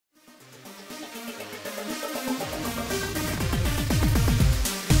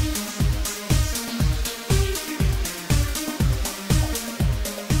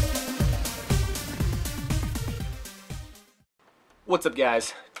What's up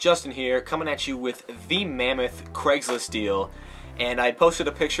guys, Justin here, coming at you with the Mammoth Craigslist deal. And I posted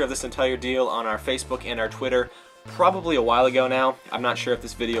a picture of this entire deal on our Facebook and our Twitter probably a while ago now. I'm not sure if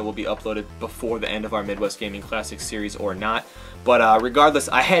this video will be uploaded before the end of our Midwest Gaming Classics series or not. But regardless,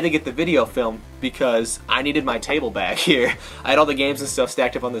 I had to get the video filmed because I needed my table back here. I had all the games and stuff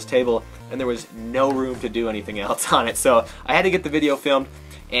stacked up on this table and there was no room to do anything else on it. So I had to get the video filmed,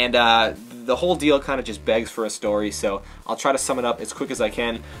 and the whole deal kind of just begs for a story, so I'll try to sum it up as quick as I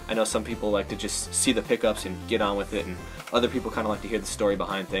can. I know some people like to just see the pickups and get on with it, and other people kind of like to hear the story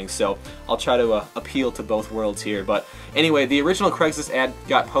behind things, so I'll try to appeal to both worlds here. But anyway, the original Craigslist ad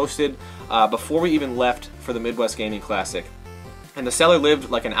got posted before we even left for the Midwest Gaming Classic. And the seller lived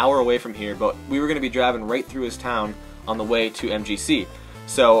like an hour away from here, but we were going to be driving right through his town on the way to MGC.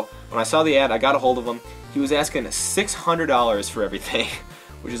 So when I saw the ad, I got a hold of him. He was asking $600 for everything,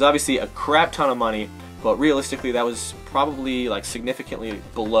 which is obviously a crap ton of money, but realistically that was probably like significantly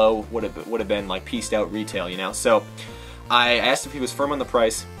below what it would have been like pieced out retail, you know. So I asked if he was firm on the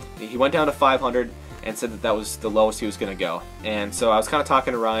price. He went down to $500 and said that that was the lowest he was going to go. And so I was kind of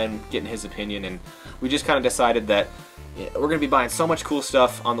talking to Ryan, getting his opinion, and we just kind of decided that we're going to be buying so much cool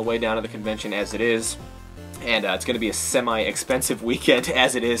stuff on the way down to the convention as it is, and it's going to be a semi-expensive weekend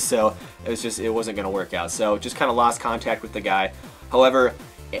as it is, so it wasn't going to work out. So just kind of lost contact with the guy. However,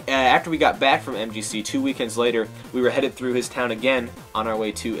 after we got back from MGC 2 weekends later, we were headed through his town again on our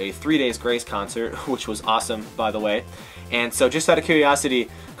way to a 3 Days Grace concert, which was awesome, by the way. And so just out of curiosity,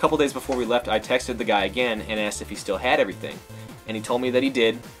 a couple days before we left, I texted the guy again and asked if he still had everything. And he told me that he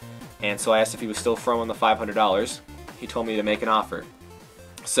did, and so I asked if he was still firm on the $500. He told me to make an offer.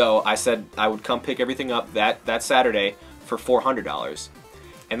 So I said I would come pick everything up that Saturday for $400.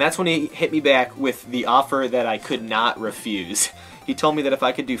 And that's when he hit me back with the offer that I could not refuse. He told me that if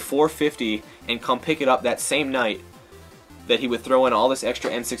I could do $450 and come pick it up that same night, that he would throw in all this extra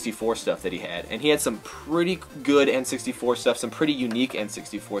N64 stuff that he had. And he had some pretty good N64 stuff, some pretty unique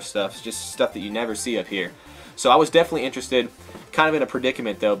N64 stuff, just stuff that you never see up here. So I was definitely interested, kind of in a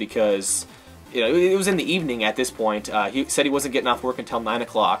predicament though, because it was in the evening at this point. He said he wasn't getting off work until 9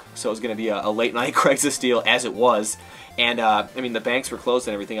 o'clock, so it was going to be a late night Craigslist deal as it was. And I mean, the banks were closed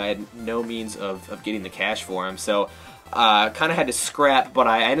and everything. I had no means of getting the cash for him, so kind of had to scrap, but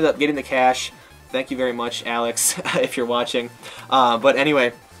I ended up getting the cash. Thank you very much, Alex, if you're watching. But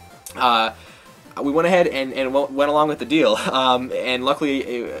anyway, we went ahead and went along with the deal. And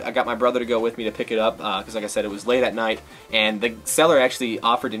luckily, I got my brother to go with me to pick it up, because like I said, it was late at night, and the seller actually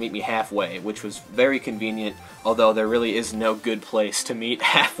offered to meet me halfway, which was very convenient, although there really is no good place to meet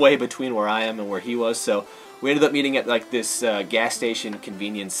halfway between where I am and where he was. So we ended up meeting at like this gas station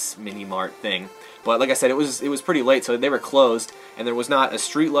convenience mini mart thing. But like I said, it was pretty late, so they were closed, and there was not a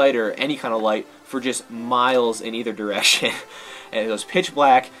street light or any kind of light for just miles in either direction. And it was pitch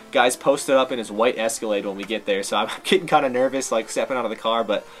black. Guys posted up in his white Escalade when we get there, so I'm getting kind of nervous, like stepping out of the car.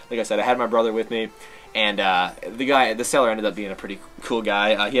 But like I said, I had my brother with me, and the seller ended up being a pretty cool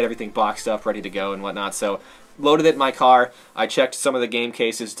guy. He had everything boxed up, ready to go and whatnot. So loaded it in my car. I checked some of the game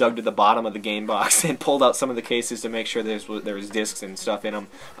cases, dug to the bottom of the game box, and pulled out some of the cases to make sure there was discs and stuff in them.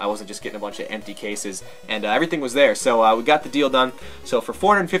 I wasn't just getting a bunch of empty cases, and everything was there. So we got the deal done. So for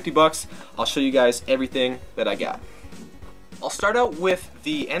 $450, I'll show you guys everything that I got. I'll start out with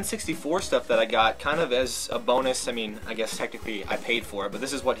the N64 stuff that I got kind of as a bonus. I mean, I guess technically I paid for it, but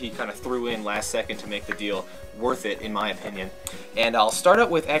this is what he kind of threw in last second to make the deal worth it, in my opinion. And I'll start out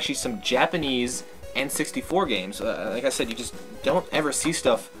with actually some Japanese N64 games. Like I said, you just don't ever see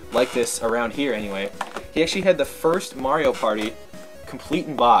stuff like this around here anyway. He actually had the first Mario Party complete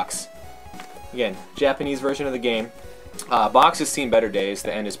in box. Again, Japanese version of the game. Box has seen better days.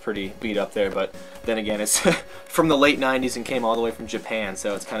 The end is pretty beat up there, but then again, it's from the late 90s and came all the way from Japan,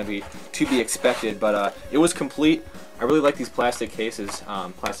 so it's kind of to be expected. But it was complete. I really like these plastic cases,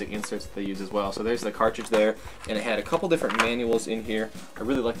 plastic inserts that they use as well. So there's the cartridge there, and it had a couple different manuals in here. I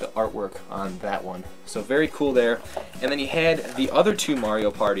really like the artwork on that one. So very cool there. And then he had the other two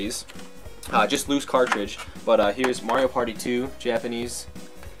Mario Parties, just loose cartridge. But here's Mario Party 2, Japanese,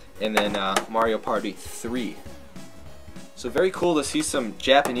 and then Mario Party 3. So very cool to see some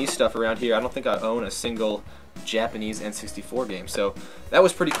Japanese stuff around here. I don't think I own a single Japanese N64 game, so that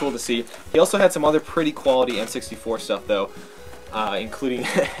was pretty cool to see. He also had some other pretty quality N64 stuff though, including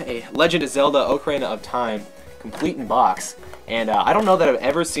a Legend of Zelda Ocarina of Time complete in box. And I don't know that I've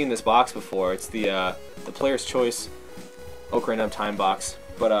ever seen this box before. It's the Player's Choice Ocarina of Time box,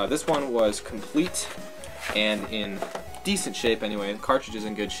 but this one was complete and in decent shape anyway. The cartridge is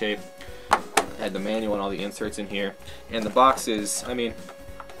in good shape. Had the manual and all the inserts in here, and the box is, I mean,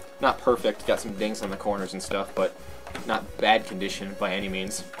 not perfect, got some dings on the corners and stuff, but not bad condition by any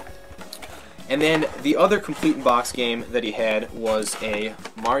means. And then the other complete in box game that he had was a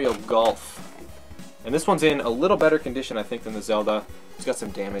Mario Golf. And this one's in a little better condition, I think, than the Zelda. It's got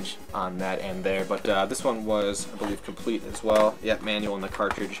some damage on that end there, but this one was, I believe, complete as well. Yep, manual and the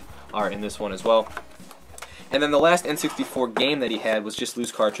cartridge are in this one as well. And then the last N64 game that he had was just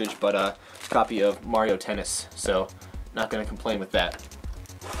loose cartridge, but a copy of Mario Tennis, so not going to complain with that.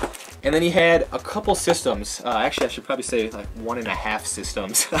 And then he had a couple systems. Actually, I should probably say like 1.5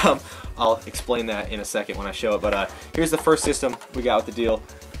 systems. I'll explain that in a second when I show it, but here's the first system we got with the deal.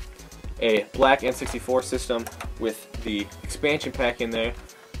 A black N64 system with the expansion pack in there,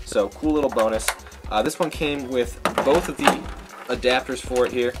 so cool little bonus. This one came with both of the adapters for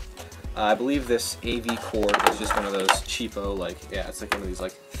it here. I believe this AV cord is just one of those cheapo, like, yeah, it's like one of these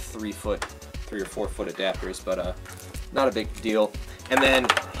like 3 or 4 foot adapters, but not a big deal. And then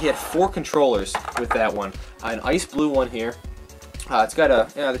he had 4 controllers with that one. An ice blue one here. It's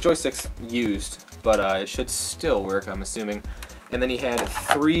got the joystick's used, but it should still work, I'm assuming. And then he had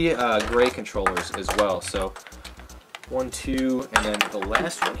 3 gray controllers as well. So 1, 2, and then the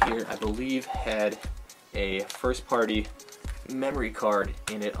last one here, I believe, had a first-party memory card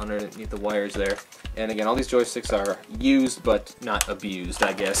in it underneath the wires there. And again, all these joysticks are used but not abused,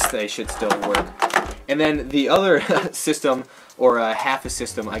 I guess. They should still work. And then the other system, or half a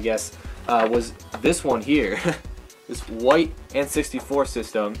system, I guess, was this one here. This white N64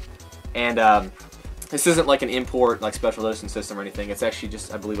 system. And this isn't like an import, like special edition system or anything. It's actually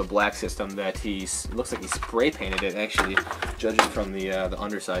just, I believe, a black system that it looks like he spray painted it. Actually, judging from the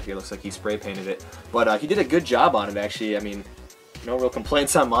underside here, looks like he spray painted it. But he did a good job on it, actually. I mean, no real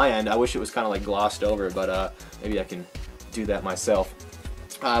complaints on my end. I wish it was kind of like glossed over, but maybe I can do that myself.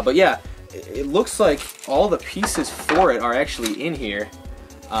 But yeah, it looks like all the pieces for it are actually in here.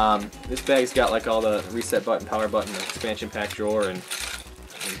 This bag's got like all the reset button, power button, the expansion pack drawer, and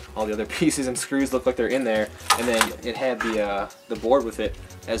all the other pieces and screws look like they're in there. And then it had the board with it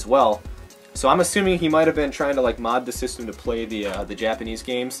as well. So I'm assuming he might have been trying to like mod the system to play the Japanese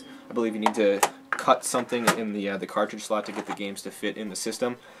games. I believe you need to cut something in the cartridge slot to get the games to fit in the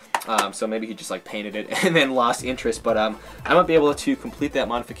system. So maybe he just like painted it and then lost interest. But I might be able to complete that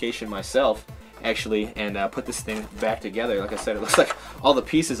modification myself, actually, and put this thing back together. Like I said, it looks like all the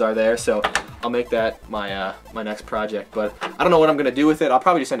pieces are there, so I'll make that my my next project. But I don't know what I'm gonna do with it. I'll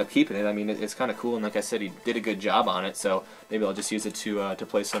probably just end up keeping it. I mean, it's kind of cool, and like I said, he did a good job on it, so maybe I'll just use it to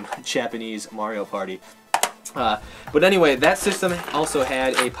play some Japanese Mario Party. But anyway, that system also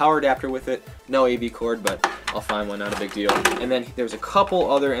had a power adapter with it. No AV cord, but I'll find one, not a big deal. And then there's a couple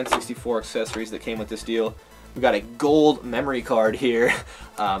other N64 accessories that came with this deal. We've got a gold memory card here.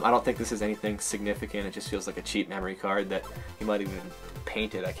 I don't think this is anything significant. It just feels like a cheap memory card that he might even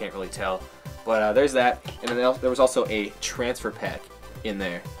painted. I can't really tell. But there's that. And then there was also a transfer pack in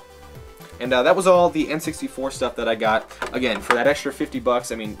there. And that was all the N64 stuff that I got. Again, for that extra 50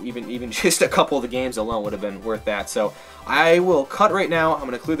 bucks, I mean, even just a couple of the games alone would have been worth that. So I will cut right now. I'm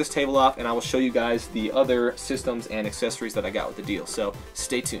going to clear this table off, and I will show you guys the other systems and accessories that I got with the deal. So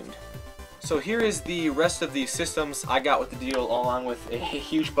stay tuned. So here is the rest of the systems I got with the deal, along with a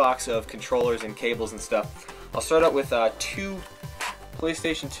huge box of controllers and cables and stuff. I'll start out with 2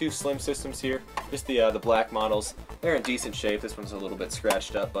 PlayStation 2 Slim systems here, just the black models. They're in decent shape. This one's a little bit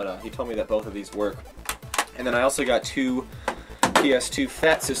scratched up, but he told me that both of these work. And then I also got 2 PS2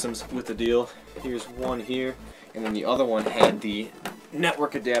 Fat systems with the deal. Here's one here, and then the other one had the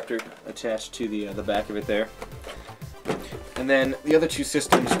network adapter attached to the back of it there. And then the other 2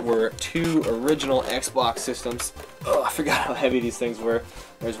 systems were 2 original Xbox systems. Oh, I forgot how heavy these things were.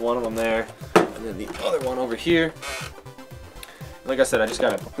 There's one of them there, and then the other one over here. Like I said, I just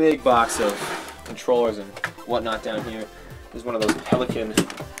got a big box of controllers and whatnot down here. There's one of those Pelican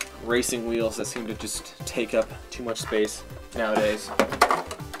racing wheels that seem to just take up too much space nowadays.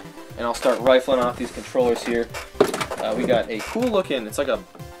 And I'll start rifling off these controllers here. We got a cool looking, it's like a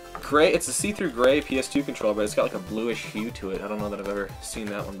gray, it's a see-through gray PS2 controller, but it's got like a bluish hue to it. I don't know that I've ever seen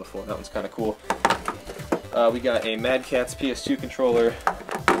that one before. That one's kind of cool. We got a Mad Catz PS2 controller.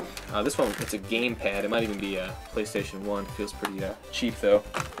 This one, it's a gamepad. It might even be a PlayStation 1. Feels pretty cheap though.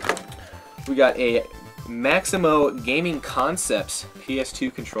 We got a Maximo Gaming Concepts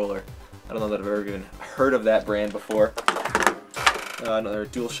PS2 controller. I don't know that I've ever even heard of that brand before. Another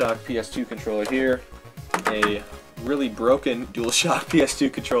DualShock PS2 controller here. A really broken DualShock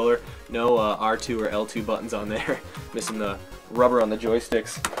PS2 controller. No R2 or L2 buttons on there. Missing the rubber on the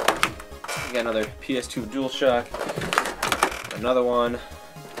joysticks. We got another PS2 DualShock. Another one.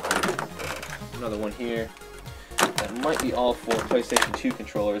 Another one here. That might be all for PlayStation 2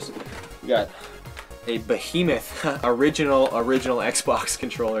 controllers. We got a behemoth original Xbox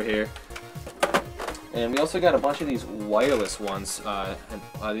controller here. And we also got a bunch of these wireless ones.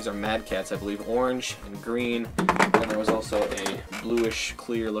 These are Mad Cats, I believe, orange and green. And there was also a bluish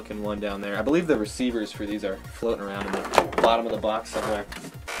clear looking one down there. I believe the receivers for these are floating around in the bottom of the box somewhere.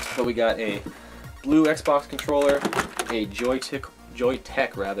 But we got a blue Xbox controller, a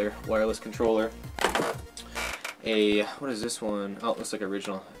Joytech rather, wireless controller. What is this one? Oh, it looks like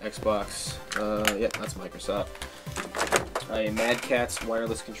original Xbox. Yeah, that's Microsoft. A Mad Catz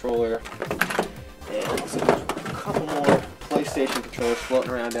wireless controller. And looks like there's a couple more PlayStation controllers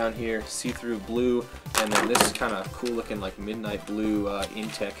floating around down here. See-through blue, and then this kind of cool looking like midnight blue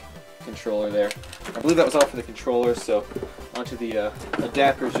Intech controller there. I believe that was all for the controller, so onto the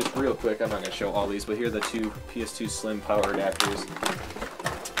adapters just real quick. I'm not going to show all these, but here are the two PS2 Slim power adapters.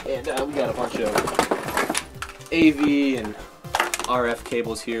 And we got a bunch of AV and RF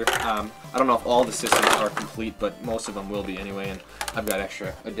cables here. I don't know if all the systems are complete, but most of them will be anyway, and I've got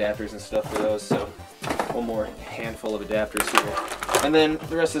extra adapters and stuff for those, so one more handful of adapters here. And then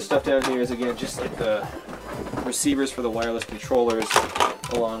the rest of the stuff down here is, again, just like the receivers for the wireless controllers,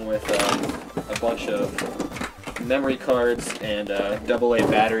 along with a bunch of memory cards and AA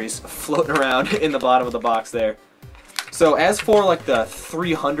batteries floating around in the bottom of the box there. So as for like the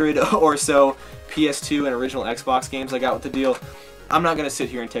 300 or so PS2 and original Xbox games I got with the deal, I'm not going to sit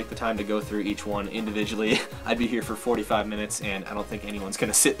here and take the time to go through each one individually. I'd be here for 45 minutes, and I don't think anyone's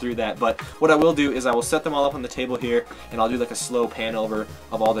going to sit through that. But what I will do is I will set them all up on the table here, and I'll do like a slow pan over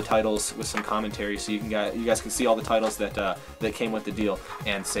of all the titles with some commentary, so you guys can see all the titles that came with the deal,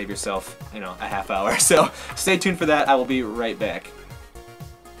 and save yourself, you know, a half hour. So stay tuned for that. I will be right back.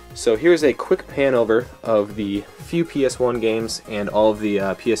 So here's a quick pan over of the few PS1 games and all of the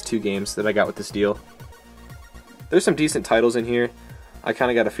PS2 games that I got with this deal. There's some decent titles in here. I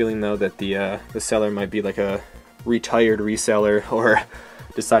kind of got a feeling though that the seller might be like a retired reseller or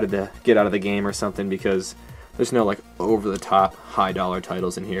decided to get out of the game or something, because there's no like over-the-top high-dollar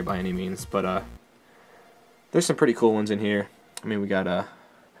titles in here by any means. But there's some pretty cool ones in here. I mean, we got a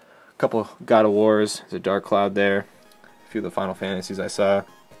couple God of Wars. There's a Dark Cloud there. A few of the Final Fantasies I saw.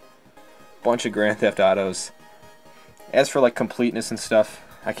 Bunch of Grand Theft Autos. As for like completeness and stuff,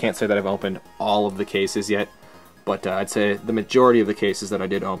 I can't say that I've opened all of the cases yet, but I'd say the majority of the cases that I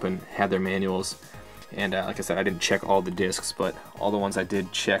did open had their manuals. And like I said, I didn't check all the discs, but all the ones I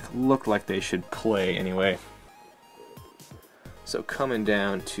did check looked like they should play anyway. So coming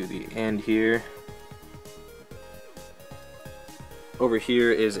down to the end here, over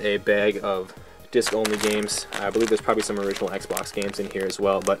here is a bag of disc-only games. I believe there's probably some original Xbox games in here as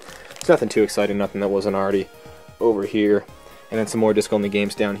well, but it's nothing too exciting, nothing that wasn't already over here. And then some more disc-only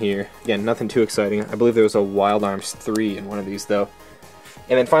games down here. Again, nothing too exciting. I believe there was a Wild Arms 3 in one of these, though.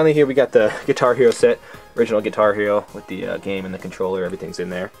 And then finally here we got the Guitar Hero set, original Guitar Hero with the game and the controller, everything's in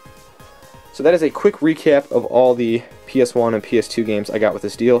there. So that is a quick recap of all the PS1 and PS2 games I got with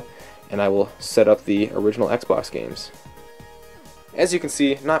this deal, and I will set up the original Xbox games. As you can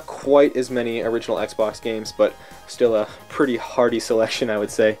see, not quite as many original Xbox games, but still a pretty hearty selection, I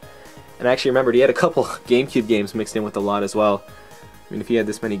would say. And I actually remembered he had a couple GameCube games mixed in with the lot as well. I mean, if he had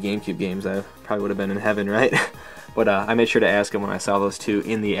this many GameCube games, I probably would have been in heaven, right? But I made sure to ask him when I saw those two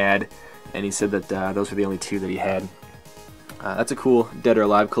in the ad, and he said that those were the only two that he had. That's a cool Dead or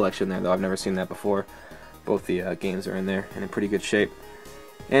Alive collection there, though. I've never seen that before. Both the games are in there and in pretty good shape.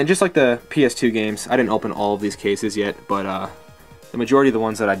 And just like the PS2 games, I didn't open all of these cases yet, but the majority of the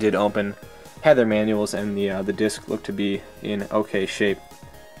ones that I did open had their manuals, and the disc looked to be in okay shape.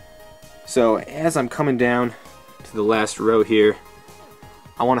 So as I'm coming down to the last row here,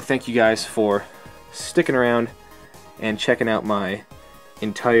 I want to thank you guys for sticking around and checking out my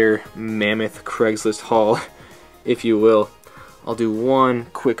entire Mammoth Craigslist haul, if you will. I'll do one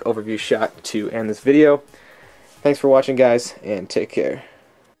quick overview shot to end this video. Thanks for watching, guys, and take care.